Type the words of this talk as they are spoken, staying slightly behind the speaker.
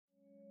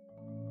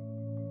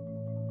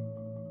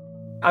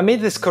I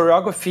made this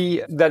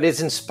choreography that is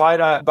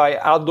inspired by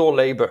outdoor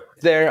labor.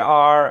 There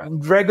are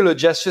regular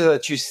gestures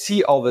that you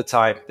see all the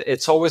time.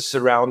 It's always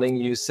surrounding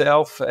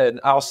yourself and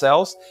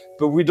ourselves,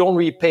 but we don't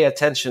really pay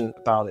attention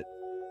about it.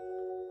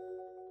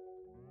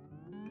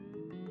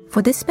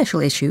 For this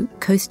special issue,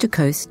 Coast to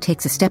Coast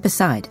takes a step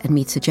aside and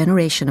meets a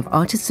generation of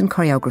artists and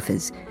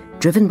choreographers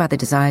driven by the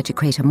desire to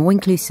create a more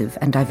inclusive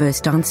and diverse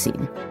dance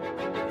scene.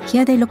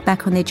 Here they look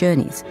back on their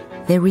journeys,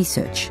 their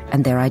research,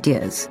 and their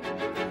ideas.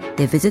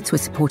 Their visits were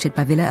supported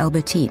by Villa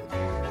Albertine,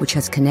 which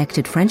has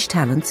connected French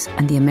talents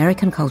and the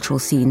American cultural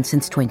scene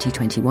since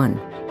 2021.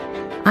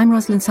 I'm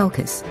Rosalind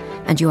Sulkis,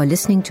 and you are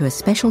listening to a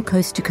special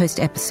Coast to Coast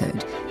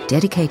episode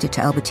dedicated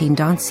to Albertine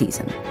Dance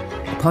Season,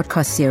 a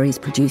podcast series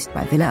produced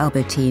by Villa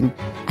Albertine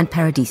and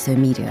Paradiso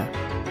Media.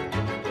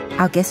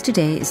 Our guest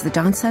today is the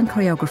dancer and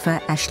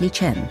choreographer Ashley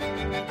Chen.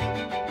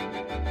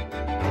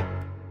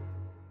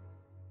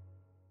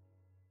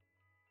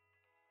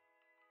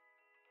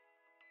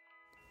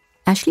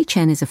 Ashley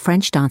Chen is a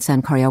French dancer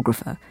and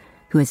choreographer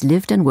who has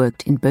lived and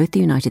worked in both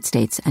the United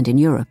States and in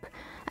Europe,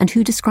 and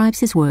who describes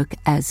his work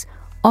as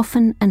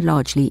often and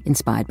largely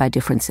inspired by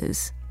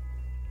differences.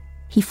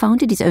 He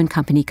founded his own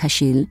company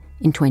Cachille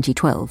in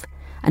 2012,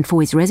 and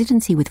for his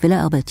residency with Villa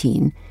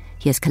Albertine,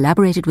 he has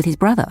collaborated with his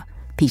brother,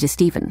 Peter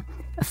Stephen,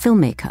 a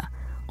filmmaker,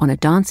 on a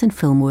dance and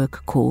film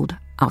work called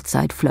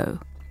Outside Flow.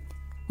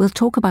 We'll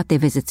talk about their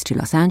visits to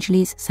Los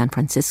Angeles, San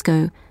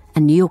Francisco,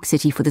 and New York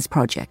City for this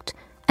project,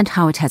 and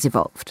how it has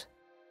evolved.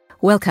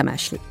 Welcome,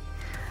 Ashley.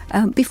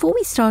 Before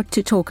we start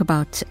to talk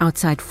about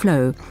Outside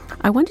Flow,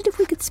 I wondered if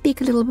we could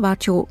speak a little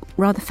about your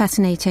rather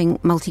fascinating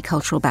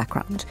multicultural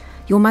background.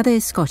 Your mother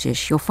is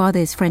Scottish, your father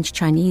is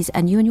French-Chinese,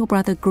 and you and your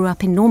brother grew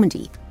up in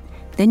Normandy.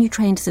 Then you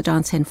trained as a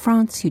dancer in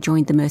France, you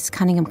joined the Merce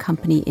Cunningham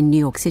Company in New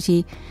York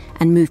City,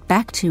 and moved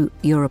back to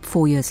Europe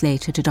 4 years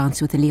later to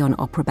dance with the Lyon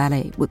Opera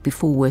Ballet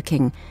before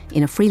working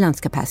in a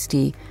freelance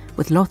capacity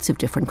with lots of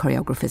different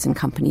choreographers and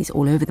companies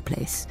all over the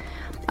place.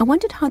 I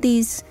wondered how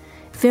these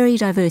very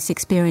diverse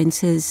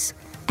experiences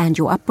and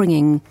your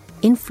upbringing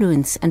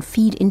influence and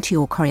feed into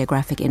your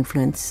choreographic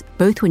influence,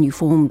 both when you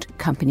formed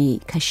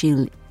company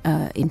Cachille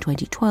in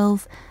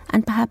 2012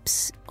 and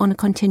perhaps on a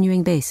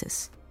continuing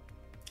basis.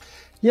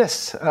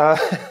 Yes,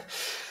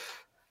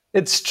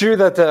 it's true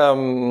that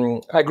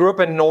I grew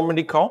up in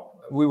Normandy camp.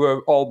 We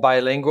were all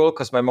bilingual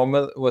because my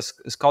mom was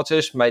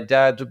Scottish, my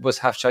dad was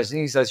half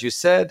Chinese, as you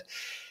said.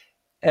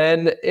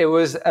 And it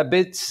was a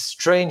bit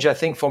strange, I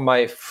think, for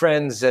my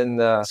friends and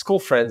school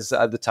friends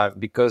at the time,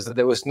 because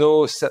there was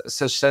no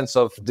such sense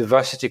of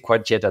diversity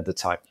quite yet at the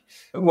time.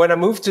 When I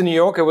moved to New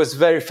York, it was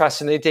very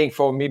fascinating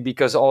for me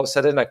because all of a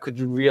sudden I could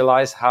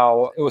realize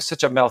how it was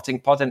such a melting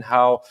pot and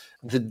how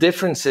the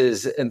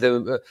differences and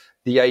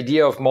the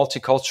idea of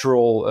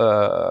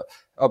multicultural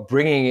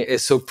upbringing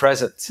is so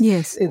present.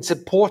 Yes. It's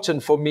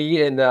important for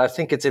me, and I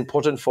think it's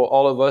important for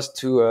all of us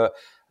to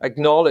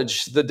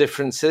acknowledge the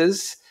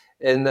differences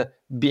and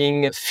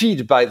being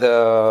fed by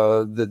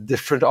the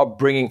different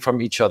upbringing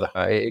from each other.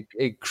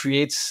 It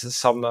creates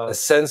some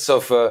sense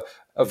of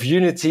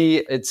unity.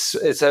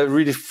 It's a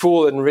really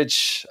full and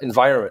rich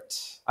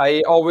environment.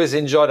 I always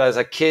enjoyed as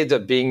a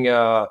kid being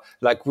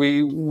like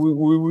we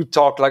would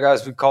talk, like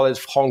as we call it,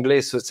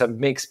 franglais, so it's a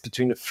mix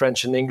between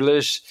French and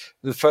English.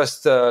 The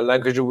first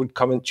language that would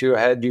come into your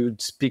head, you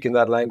would speak in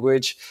that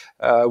language.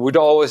 We'd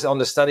always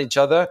understand each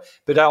other.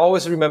 But I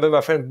always remember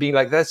my friend being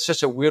like, that's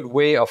such a weird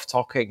way of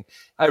talking.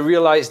 I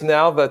realize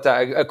now that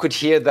I could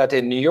hear that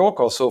in New York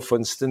also, for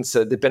instance,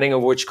 depending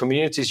on which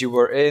communities you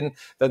were in,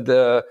 that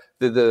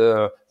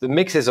the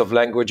mixes of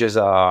languages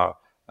are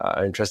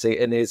interesting,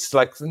 and it's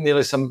like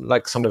nearly some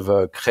of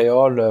a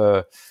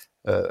Creole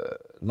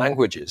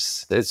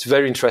languages. It's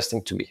very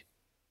interesting to me.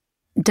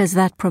 Does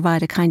that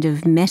provide a kind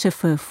of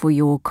metaphor for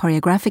your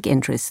choreographic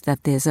interest,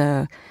 that there's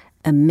a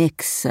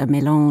mix, a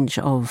mélange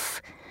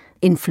of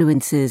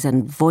influences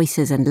and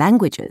voices and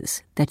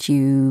languages that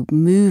you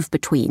move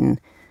between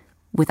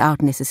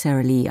without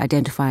necessarily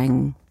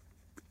identifying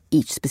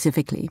each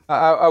specifically?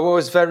 I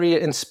was very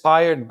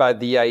inspired by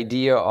the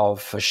idea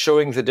of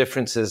showing the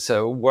differences,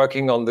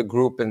 working on the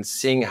group and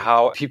seeing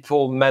how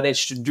people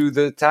manage to do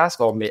the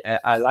task.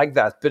 I like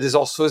that, but it's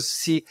also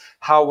see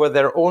how with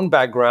their own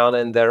background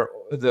and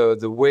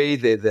the way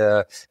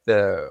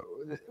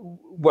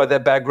what their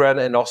background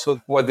and also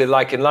what they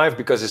like in life,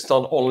 because it's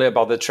not only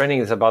about the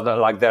training, it's about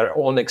like their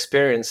own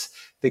experience.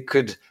 They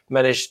could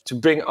manage to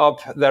bring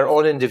up their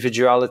own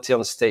individuality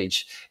on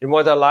stage. And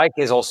what I like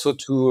is also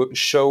to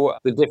show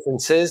the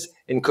differences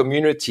in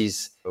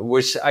communities,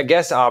 which I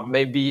guess are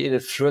maybe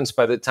influenced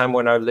by the time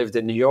when I lived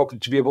in New York,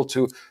 to be able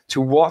to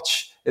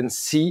watch and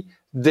see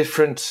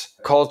different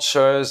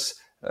cultures,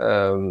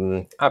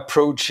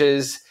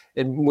 approaches,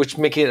 which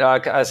make it,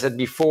 like I said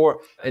before,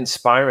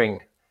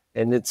 inspiring.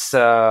 And it's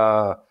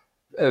a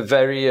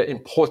very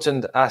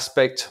important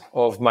aspect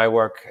of my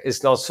work.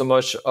 It's not so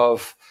much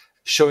of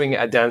showing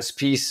a dance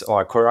piece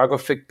or a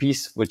choreographic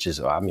piece, which is,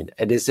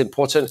 it is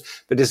important,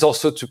 but it's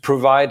also to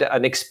provide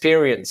an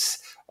experience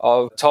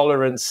of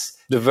tolerance,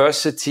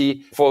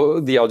 diversity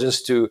for the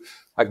audience to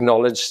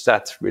acknowledge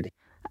that, really.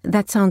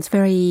 That sounds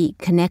very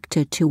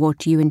connected to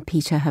what you and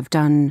Peter have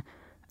done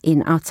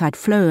in Outside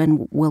Flow,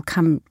 and we'll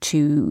come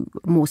to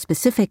more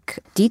specific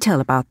detail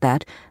about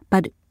that.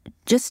 But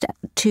just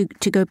to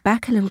go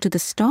back a little to the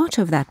start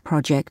of that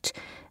project,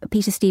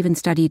 Peter Stevens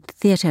studied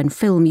theatre and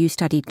film, you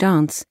studied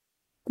dance.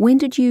 When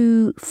did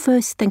you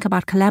first think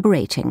about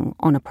collaborating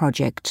on a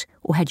project,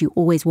 or had you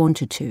always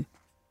wanted to?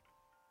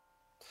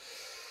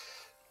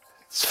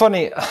 It's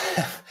funny.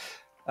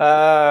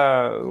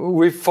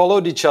 We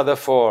followed each other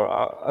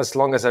for as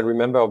long as I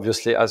remember,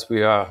 obviously, as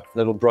we are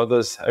little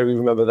brothers. I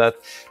remember that.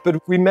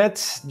 But we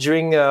met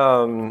during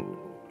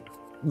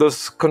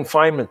those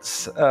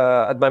confinements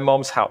at my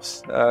mom's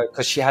house,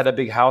 because she had a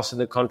big house in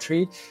the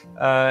country.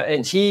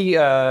 And he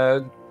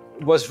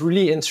was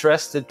really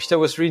interested, Peter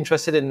was really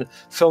interested in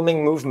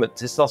filming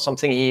movement. It's not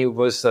something he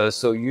was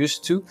so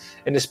used to,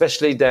 and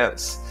especially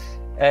dance.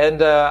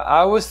 And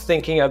I was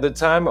thinking at the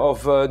time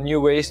of new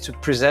ways to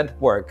present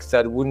work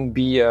that wouldn't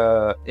be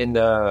in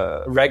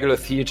regular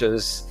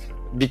theaters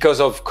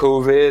because of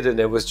COVID. And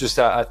it was just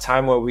a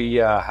time where we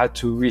had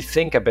to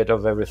rethink a bit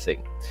of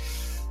everything.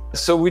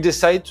 So we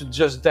decided to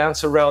just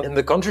dance around in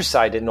the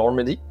countryside in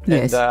Normandy.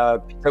 Yes.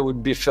 And Peter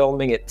would be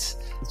filming it.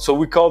 So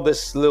we called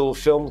this little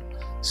film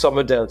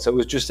Summer Dance. It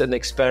was just an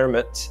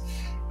experiment.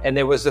 And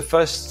it was the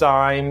first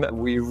time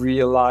we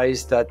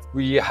realized that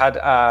we had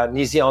an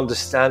easy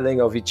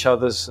understanding of each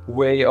other's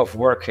way of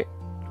working,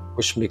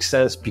 which makes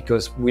sense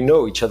because we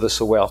know each other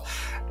so well.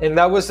 And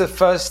that was the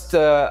first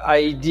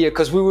idea,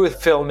 because we were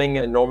filming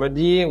in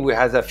Normandy. We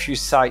had a few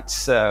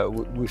sites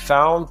we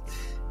found,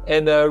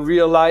 and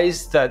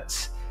realized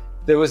that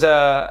there was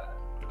a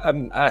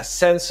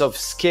sense of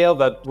scale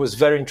that was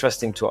very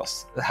interesting to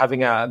us.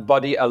 Having a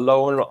body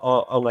alone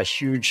on a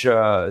huge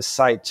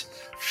site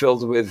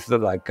filled with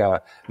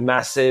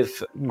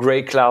massive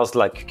gray clouds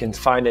like you can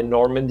find in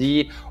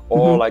Normandy,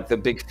 or like the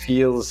big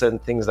fields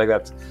and things like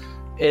that.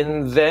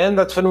 And then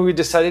that's when we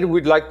decided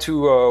we'd like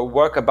to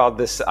work about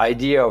this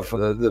idea of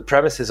the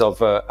premises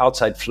of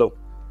Outside Flow.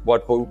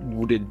 What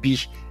would it be?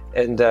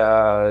 And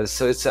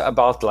so it's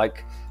about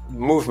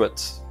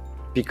movement.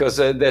 Because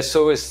there's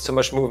always so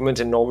much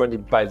movement in Normandy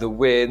by the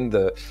wind.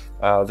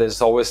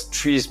 There's always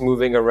trees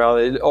moving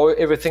around.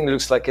 Everything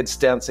looks like it's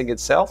dancing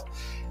itself.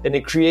 And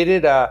it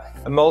created a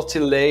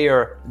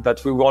multi-layer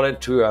that we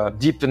wanted to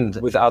deepen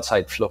with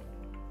Outside Flow.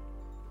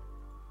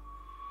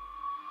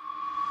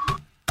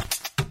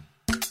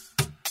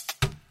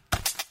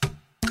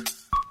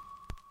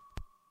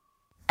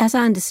 As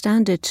I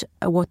understand it,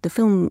 what the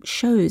film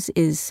shows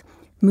is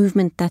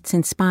movement that's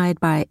inspired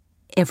by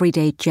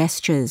everyday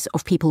gestures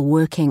of people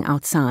working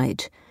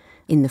outside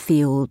in the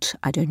field.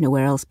 I don't know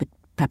where else, but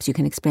perhaps you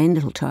can explain a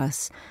little to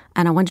us.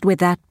 And I wondered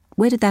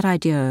where did that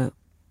idea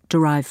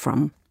derive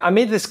from? I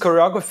made this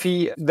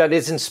choreography that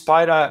is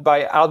inspired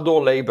by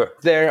outdoor labor.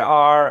 There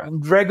are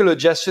regular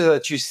gestures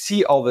that you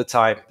see all the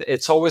time.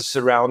 It's always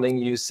surrounding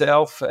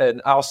yourself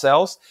and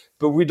ourselves,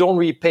 but we don't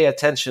really pay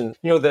attention.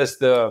 There's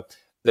the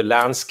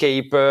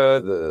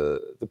landscaper,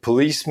 the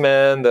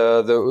policeman,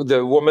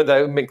 the woman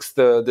that makes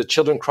the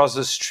children cross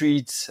the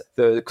streets,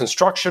 the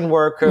construction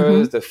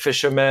workers, the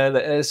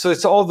fishermen. So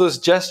it's all those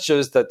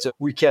gestures that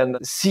we can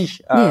see.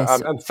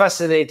 Yes. I'm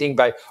fascinated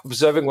by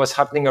observing what's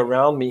happening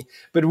around me.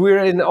 But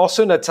we're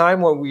also in a time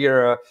when we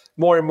are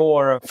more and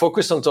more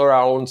focused onto our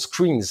own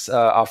screens,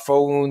 our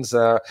phones.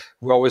 We're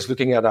always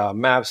looking at our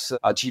maps,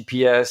 our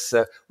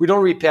GPS. We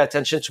don't really pay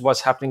attention to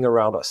what's happening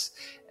around us.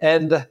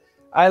 And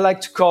I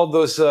like to call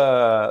those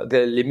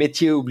les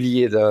métiers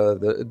oubliés,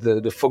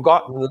 the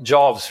forgotten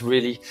jobs,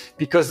 really,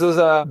 because those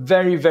are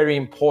very, very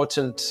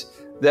important.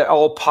 They're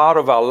all part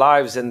of our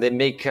lives, and they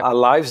make our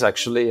lives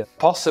actually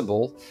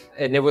possible.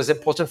 And it was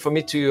important for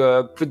me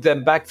to put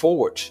them back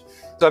forward.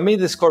 So I made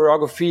this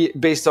choreography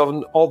based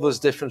on all those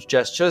different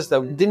gestures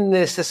that didn't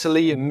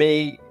necessarily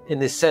make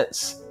any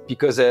sense.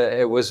 Because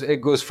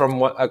it goes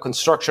from a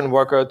construction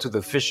worker to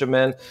the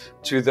fisherman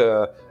to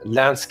the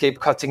landscape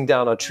cutting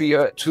down a tree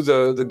to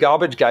the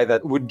garbage guy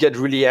that would get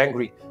really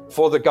angry.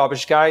 For the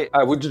garbage guy,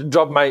 I would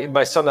drop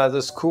my son at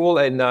the school,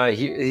 and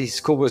his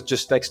school was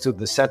just next to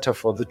the center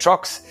for the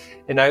trucks.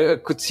 And I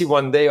could see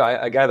one day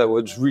a guy that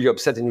was really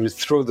upset and would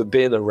throw the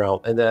bin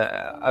around. And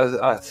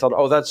I thought,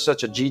 oh, that's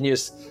such a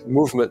genius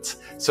movement.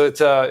 So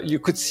you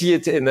could see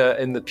it in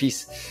the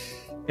piece.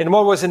 And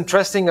what was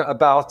interesting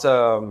about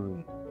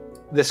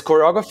this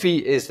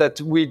choreography is that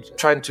we're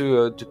trying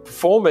to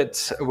perform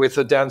it with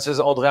the dancers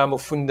Andrea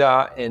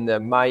Mofunda and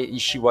Mai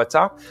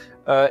Ishiwata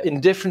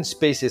in different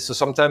spaces. So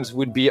sometimes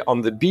we'd be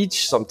on the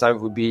beach,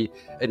 sometimes we'd be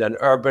in an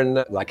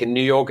urban, like in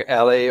New York,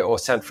 LA, or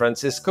San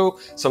Francisco.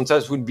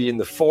 Sometimes we'd be in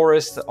the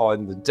forest or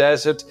in the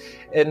desert.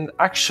 And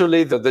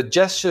actually the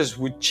gestures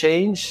would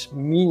change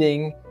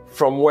meaning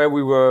from where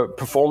we were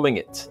performing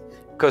it.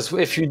 Because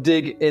if you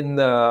dig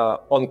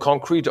on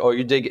concrete or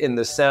you dig in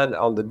the sand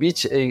on the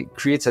beach, it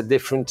creates a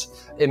different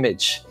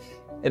image.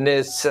 And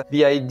it's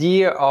the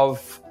idea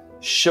of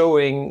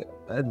showing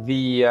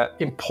the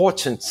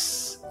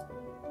importance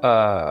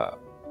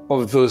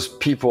of those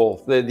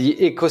people, the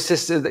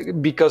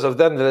ecosystem. Because of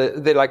them,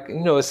 they're like,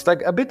 it's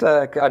like a bit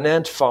like an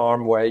ant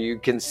farm where you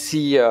can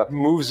see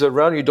moves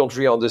around you don't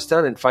really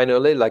understand, and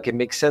finally, like, it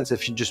makes sense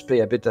if you just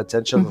pay a bit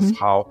attention of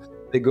how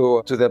they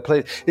go to their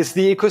place. It's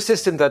the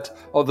ecosystem that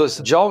all those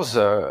jobs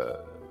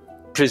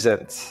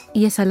present.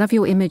 Yes, I love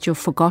your image of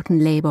forgotten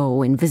labor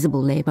or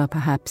invisible labor,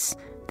 perhaps,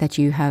 that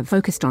you have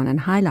focused on and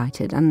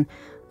highlighted. And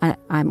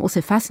I'm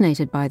also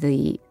fascinated by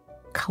the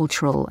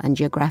cultural and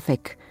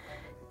geographic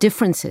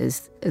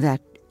differences that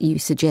you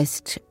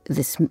suggest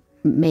this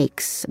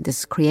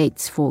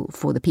creates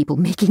for the people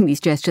making these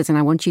gestures. And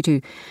I want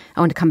to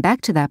come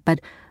back to that.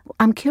 But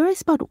I'm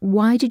curious about,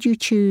 why did you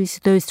choose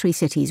those three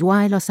cities?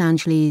 Why Los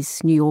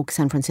Angeles, New York,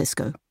 San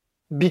Francisco?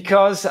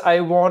 Because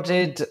I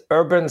wanted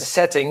urban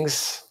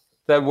settings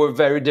that were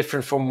very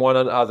different from one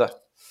another.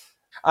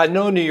 I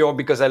know New York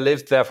because I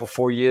lived there for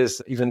 4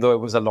 years, even though it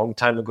was a long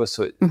time ago,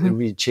 so it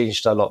really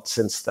changed a lot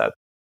since that.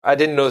 I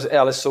didn't know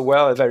LA so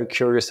well. I'm very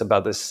curious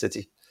about this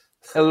city.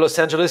 And Los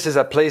Angeles is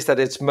a place that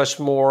it's much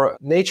more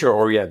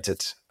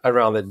nature-oriented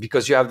around it,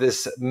 because you have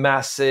this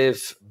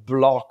massive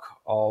block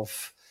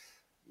of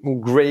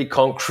gray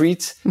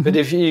concrete. But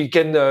if you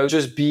can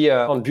just be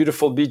on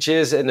beautiful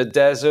beaches in the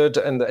desert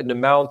and in the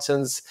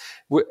mountains,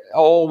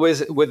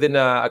 always within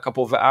a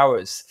couple of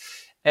hours.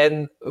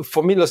 And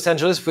for me, Los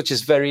Angeles, which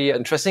is very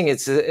interesting,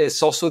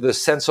 it's also the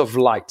sense of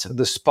light,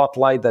 the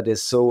spotlight that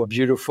is so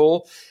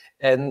beautiful.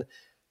 And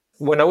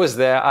when I was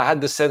there, I had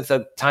the sense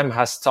that time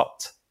has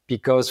stopped,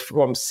 because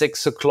from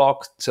 6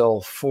 o'clock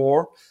till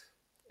 4,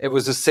 it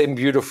was the same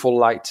beautiful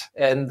light.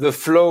 And the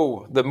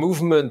flow, the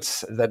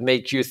movement that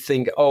make you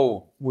think,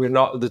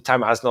 the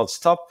time has not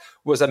stopped,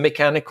 was a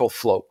mechanical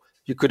flow.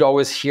 You could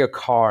always hear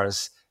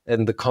cars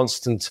and the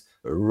constant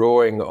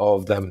roaring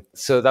of them.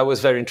 So that was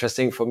very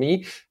interesting for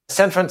me.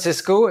 San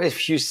Francisco,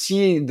 if you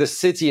see the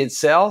city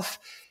itself,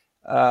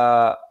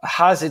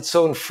 has its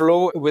own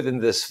flow within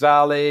these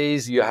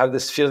valleys. You have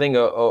this feeling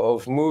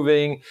of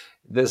moving.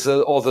 There's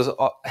all those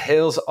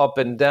hills up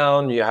and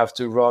down. You have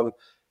to run.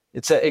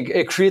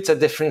 It creates a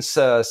different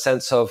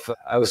sense of,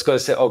 I was going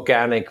to say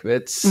organic, but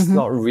it's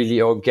not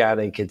really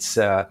organic. It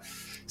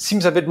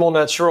seems a bit more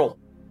natural.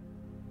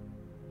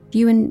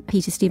 You and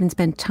Peter Stephen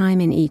spent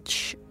time in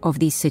each of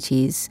these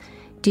cities.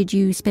 Did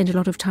you spend a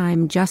lot of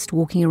time just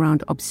walking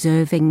around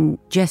observing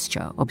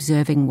gesture,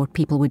 observing what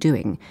people were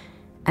doing?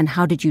 And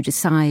how did you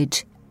decide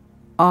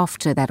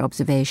after that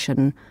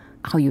observation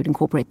how you would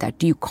incorporate that?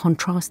 Do you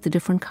contrast the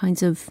different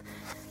kinds of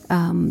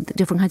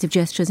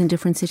gestures in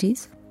different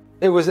cities?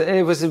 It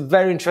was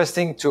very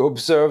interesting to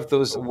observe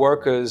those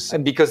workers,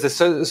 and because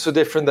they're so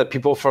different than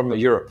people from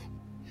Europe.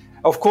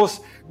 Of course,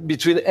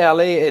 between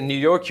LA and New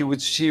York, you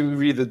would see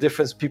really the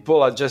difference.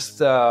 People are just,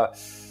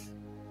 let's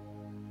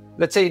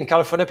say in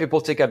California,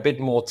 people take a bit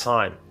more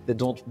time. They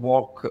don't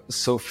walk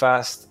so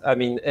fast. I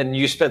mean, and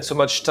you spend so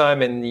much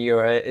time in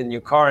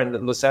your car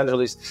in Los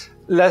Angeles.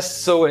 Less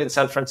so in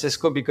San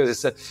Francisco,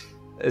 because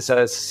it's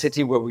a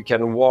city where we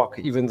can walk,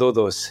 even though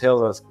those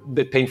hills are a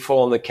bit painful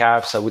on the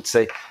calves, I would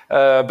say.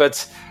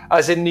 But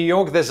as in New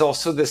York, there's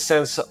also this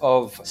sense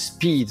of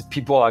speed.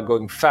 People are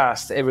going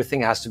fast.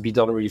 Everything has to be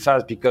done really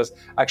fast, because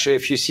actually,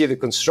 if you see the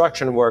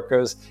construction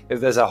workers, if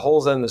there's a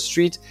hole in the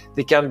street,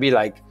 they can't be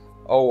like,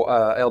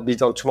 it'll be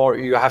done tomorrow.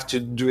 You have to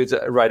do it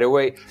right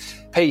away.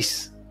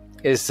 Pace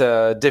is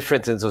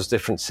different in those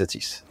different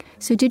cities.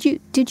 So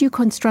did you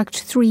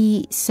construct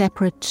 3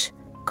 separate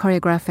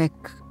choreographic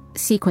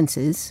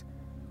sequences,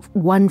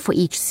 one for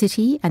each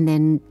city, and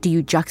then do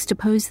you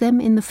juxtapose them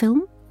in the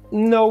film?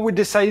 No, we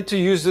decided to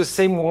use the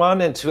same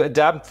one and to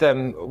adapt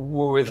them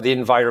with the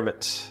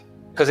environment.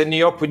 Because in New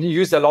York, we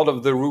used a lot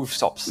of the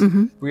rooftops.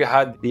 We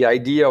had the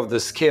idea of the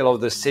scale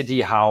of the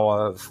city,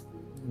 how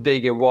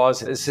big it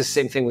was. It's the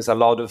same thing with a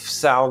lot of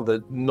sound,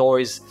 the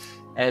noise.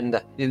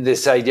 And in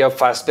this idea of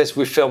fast pace,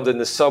 we filmed in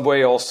the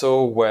subway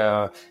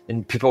also,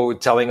 and people were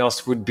telling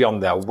us would be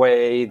on their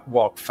way,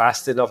 walk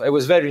fast enough. It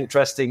was very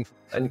interesting.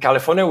 In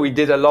California, we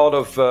did a lot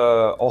of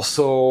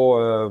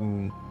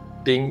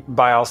being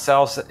by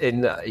ourselves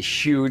in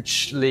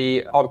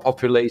hugely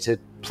unpopulated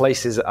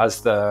places,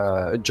 as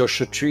the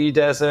Joshua Tree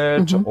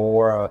Desert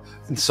or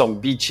some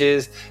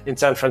beaches. In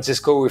San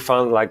Francisco, we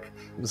found like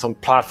some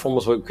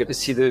platforms where we could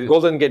see the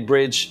Golden Gate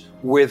Bridge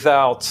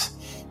without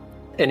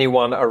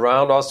anyone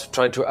around us,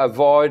 trying to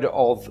avoid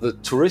all the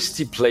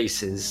touristy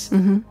places,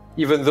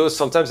 even though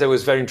sometimes it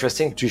was very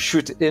interesting to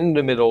shoot in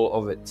the middle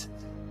of it.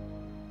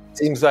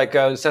 Seems like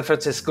San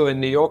Francisco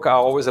and New York are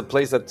always a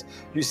place that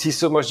you see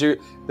so much.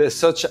 There's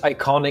such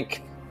iconic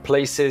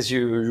places,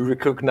 you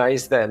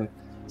recognize them.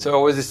 So it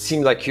always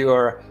seems like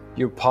you're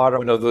part of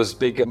one of those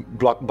big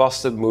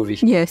blockbuster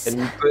movies. Yes.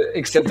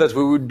 Except that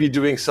we would be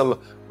doing some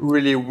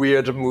really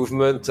weird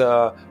movement,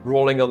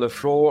 rolling on the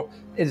floor.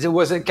 It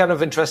was kind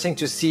of interesting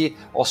to see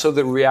also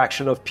the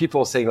reaction of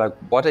people saying like,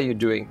 what are you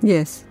doing?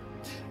 Yes.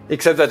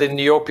 Except that in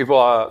New York, people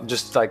are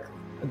just like,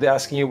 they're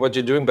asking you what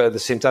you're doing, but at the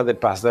same time, they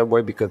pass their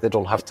way because they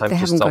don't have time to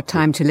stop. They haven't got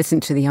time to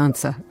listen to the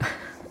answer.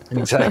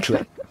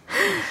 Exactly.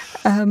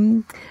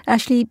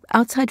 Ashley,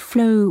 Outside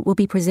Flow will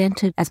be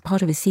presented as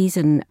part of a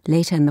season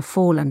later in the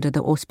fall under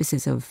the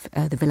auspices of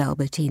the Villa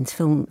Albertine's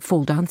film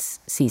Fall Dance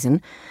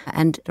season.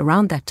 And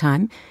around that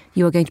time,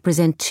 you are going to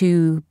present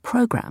 2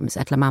 programs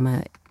at La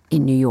Mama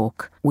in New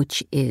York,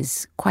 which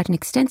is quite an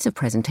extensive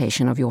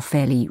presentation of your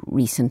fairly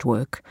recent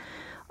work.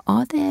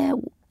 Are there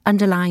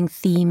underlying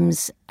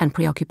themes and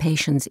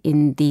preoccupations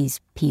in these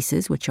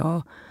pieces, which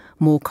are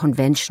more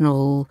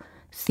conventional,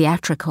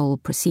 theatrical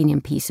proscenium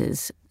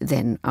pieces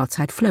than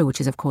Outside Flow, which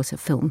is, of course, a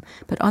film?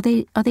 But are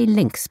they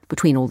links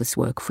between all this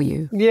work for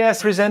you?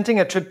 Yes, presenting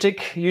a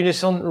triptych,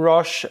 Unison,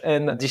 Roche,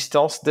 and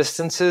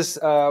Distances,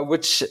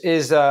 which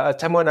is a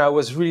time when I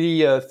was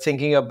really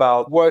thinking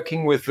about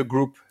working with the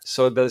group.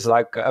 So there's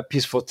like a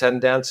piece for 10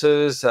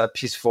 dancers, a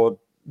piece for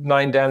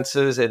 9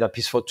 dancers, and a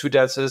piece for 2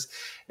 dancers.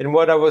 And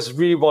what I was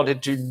really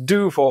wanted to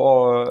do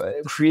for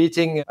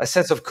creating a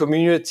sense of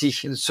community,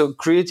 so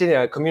creating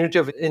a community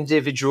of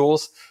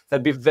individuals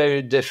that be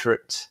very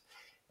different.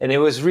 And it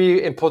was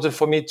really important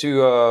for me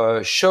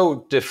to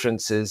show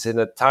differences in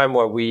a time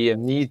where we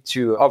need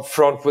to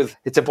upfront with,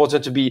 it's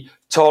important to be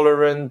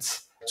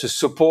tolerant, to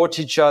support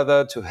each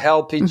other, to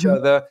help each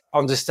other,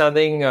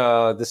 understanding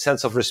the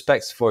sense of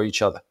respect for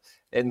each other.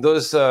 And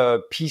those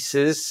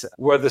pieces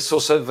were the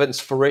source of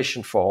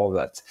inspiration for all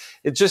that.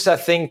 It's just, I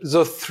think,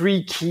 those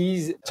 3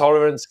 keys,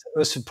 tolerance,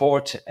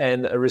 support,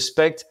 and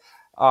respect,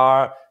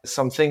 are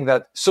something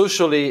that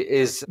socially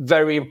is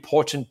very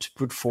important to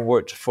put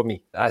forward for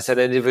me. As an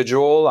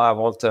individual, I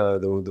want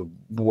the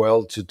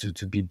world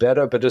to be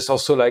better, but it's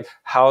also like,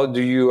 how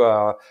do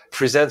you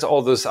present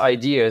all those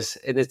ideas?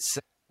 And it's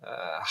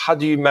how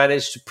do you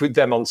manage to put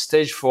them on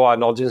stage for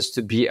an audience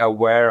to be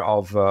aware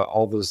of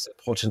all those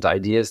important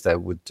ideas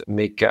that would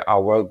make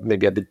our world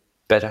maybe a bit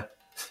better?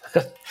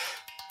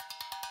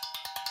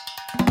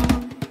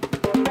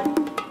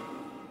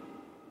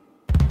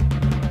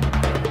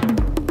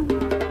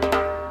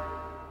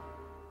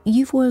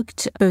 You've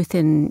worked both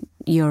in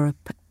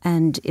Europe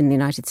and in the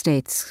United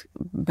States,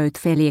 both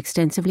fairly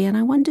extensively, and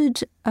I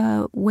wondered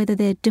whether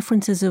there are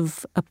differences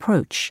of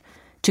approach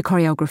to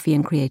choreography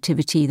and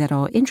creativity that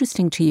are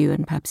interesting to you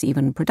and perhaps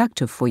even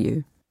productive for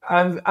you.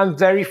 I'm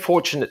very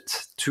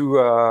fortunate to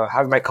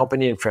have my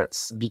company in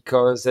France,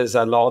 because there's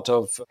a lot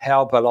of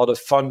help, a lot of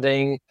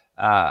funding,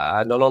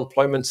 an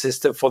unemployment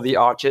system for the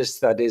artists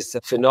that is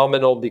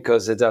phenomenal,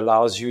 because it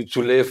allows you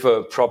to live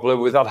properly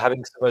without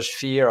having so much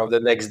fear of the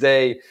next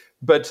day.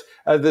 But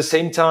at the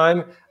same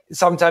time,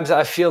 sometimes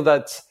I feel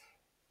that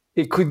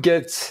it could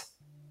get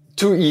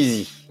too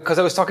easy. Because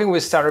I was talking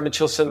with Sarah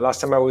Mitchelson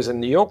last time I was in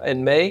New York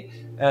in May,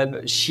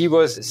 and she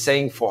was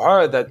saying for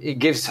her that it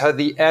gives her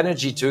the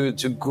energy to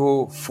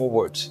go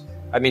forward.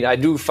 I mean, I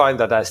do find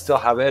that I still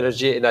have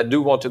energy and I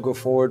do want to go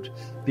forward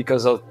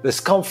because of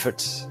this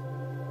comfort.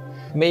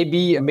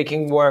 Maybe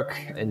making work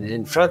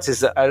in France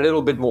is a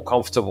little bit more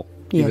comfortable,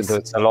 even though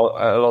it's a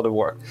lot of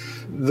work.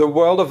 The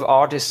world of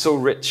art is so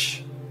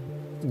rich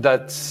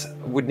that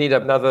would need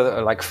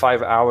another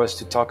 5 hours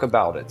to talk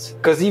about it.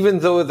 Because even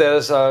though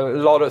there's a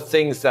lot of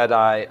things that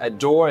I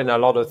adore and a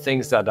lot of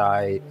things that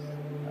I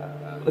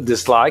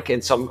dislike,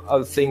 and some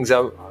other things,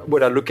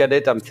 when I look at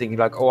it, I'm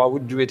thinking I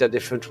would do it a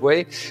different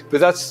way. But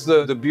that's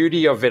the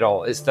beauty of it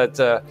all, is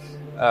that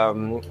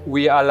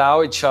we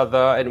allow each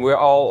other and we're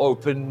all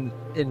open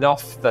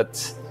enough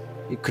that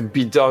it could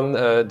be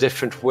done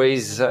different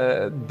ways.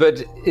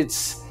 But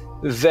it's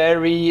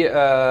very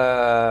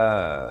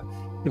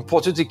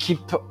important to keep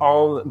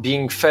on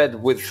being fed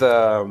with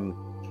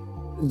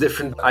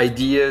different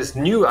ideas,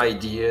 new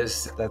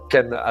ideas that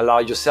can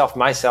allow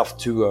myself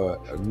to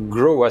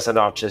grow as an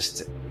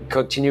artist,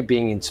 continue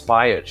being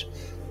inspired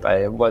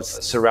by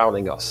what's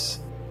surrounding us.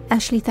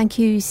 Ashley, thank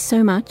you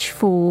so much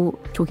for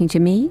talking to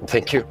me.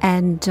 Thank you.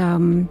 And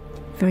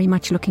very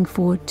much looking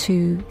forward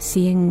to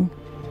seeing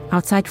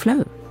Outside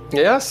Flow.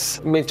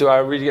 Yes, me too.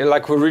 We're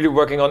really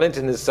working on it,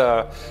 and it's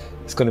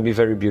going to be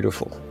very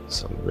beautiful.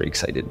 So I'm very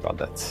excited about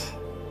that.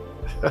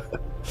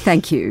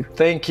 Thank you.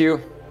 Thank you.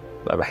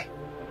 Bye-bye.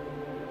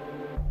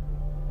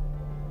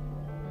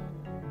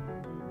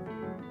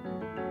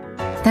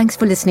 Thanks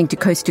for listening to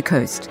Coast,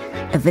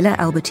 a Villa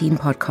Albertine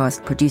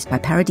podcast produced by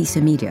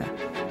Paradiso Media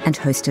and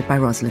hosted by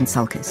Rosalind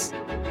Sulkis.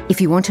 If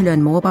you want to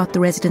learn more about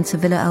the residents of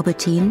Villa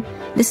Albertine,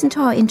 listen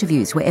to our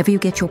interviews wherever you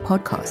get your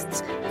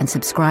podcasts and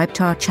subscribe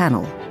to our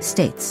channel,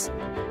 States.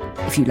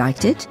 If you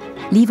liked it,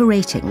 leave a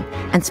rating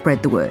and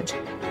spread the word.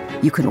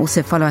 You can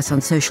also follow us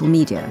on social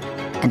media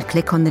and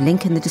click on the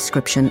link in the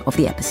description of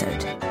the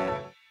episode.